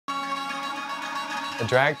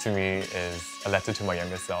Drag to me is a letter to my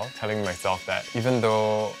younger self, telling myself that even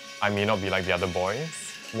though I may not be like the other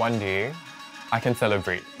boys, one day I can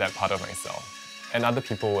celebrate that part of myself. And other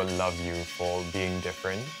people will love you for being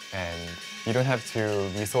different, and you don't have to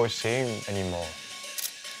be so ashamed anymore.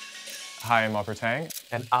 Hi, I'm Opera Tang.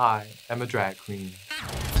 And I am a drag queen.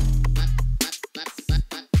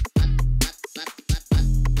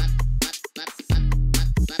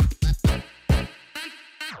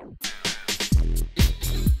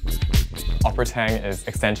 Opera Tang is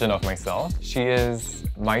extension of myself. She is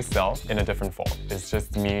myself in a different form. It's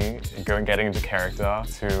just me getting into character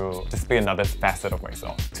to display another facet of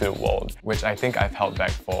myself to the world, which I think I've held back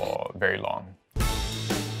for very long.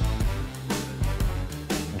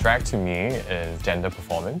 Drag to me is gender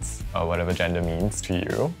performance, whatever gender means to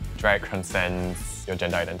you. Drag transcends your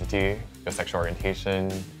gender identity, your sexual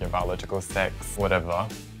orientation, your biological sex, whatever.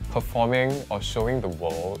 Performing or showing the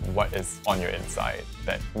world what is on your inside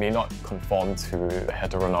that may not conform to the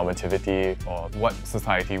heteronormativity or what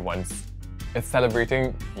society wants. It's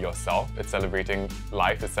celebrating yourself, it's celebrating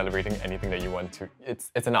life, it's celebrating anything that you want to.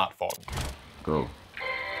 It's an art form. Go.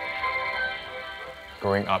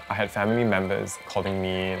 Growing up, I had family members calling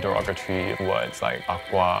me derogatory words like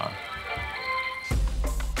aqua.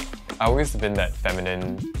 I've always been that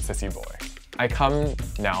feminine sissy boy. I come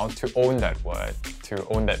now to own that word, to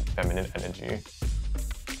own that feminine energy.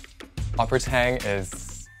 Opera Tang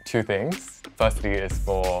is two things. Firstly, is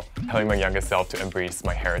for telling my younger self to embrace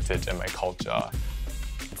my heritage and my culture.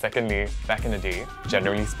 Secondly, back in the day,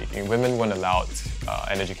 generally speaking, women weren't allowed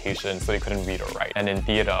an education, so they couldn't read or write. And in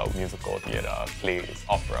theatre, musical theatre, plays,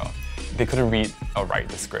 opera, they couldn't read or write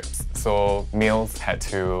the scripts. So males had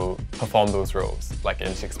to perform those roles, like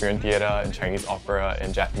in Shakespearean theatre, in Chinese opera,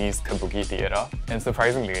 in Japanese kabuki theatre. And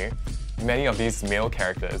surprisingly, many of these male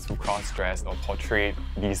characters who cross-dressed or portrayed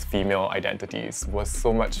these female identities were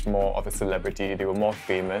so much more of a celebrity, they were more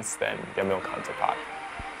famous than their male counterpart.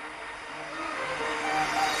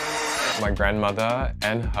 My grandmother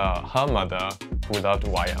and her mother, who loved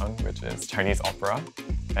wayang, which is Chinese opera,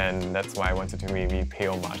 and that's why I wanted to maybe pay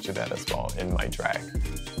homage to that as well in my drag.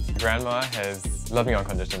 Grandma has loved me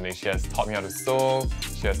unconditionally. She has taught me how to sew,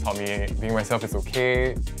 she has taught me being myself is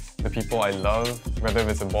okay. The people I love, whether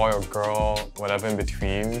it's a boy or girl, whatever in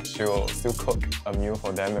between, she'll still cook a meal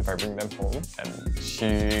for them if I bring them home. And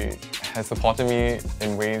she has supported me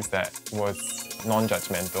in ways that was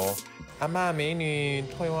non-judgmental. 阿嬷美女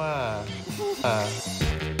退话。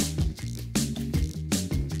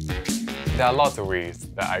There are lots of ways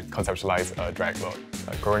that I conceptualize a drag look.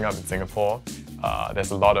 Growing up in Singapore,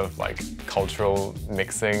 there's a lot of cultural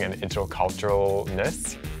mixing and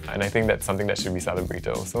interculturalness, and I think that's something that should be celebrated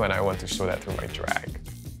also, and I want to show that through my drag.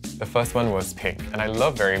 The first one was pink, and I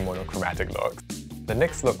love very monochromatic looks. The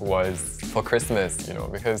next look was for Christmas,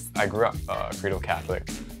 because I grew up Credo Catholic.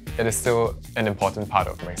 It is still an important part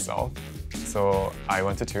of myself. So I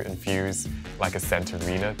wanted to infuse like a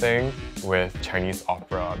Santorina thing with Chinese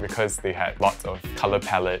opera because they had lots of color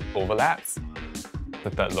palette overlaps. The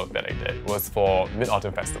third look that I did was for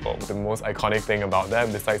Mid-Autumn Festival. The most iconic thing about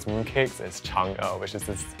them, besides mooncakes, is Chang'e, which is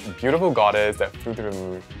this beautiful goddess that flew through the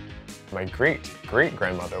moon. My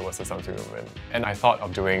great-great-grandmother was a Samsui woman. And I thought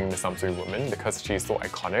of doing the Samsui woman because she's so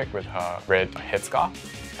iconic with her red headscarf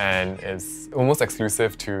and is almost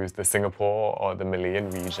exclusive to the Singapore or the Malayan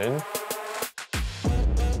region.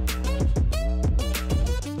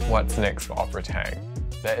 What's next for Opera Tang?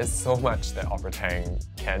 There is so much that Opera Tang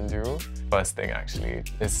can do. First thing actually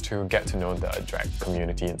is to get to know the drag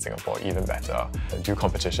community in Singapore even better. Do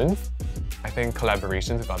competitions. I think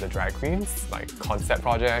collaborations with other drag queens, like concept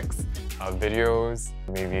projects, videos,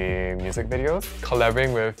 maybe music videos.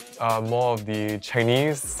 Collaborating with more of the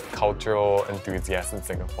Chinese cultural enthusiasts in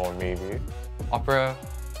Singapore, maybe. Opera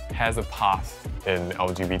has a path in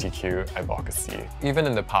LGBTQ advocacy. Even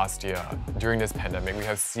in the past year, during this pandemic, we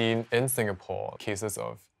have seen in Singapore cases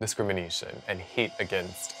of discrimination and hate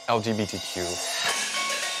against LGBTQ.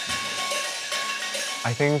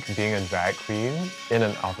 I think being a drag queen in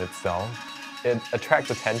and of itself, it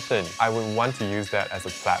attracts attention. I would want to use that as a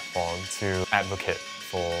platform to advocate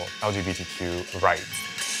for LGBTQ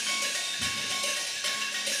rights.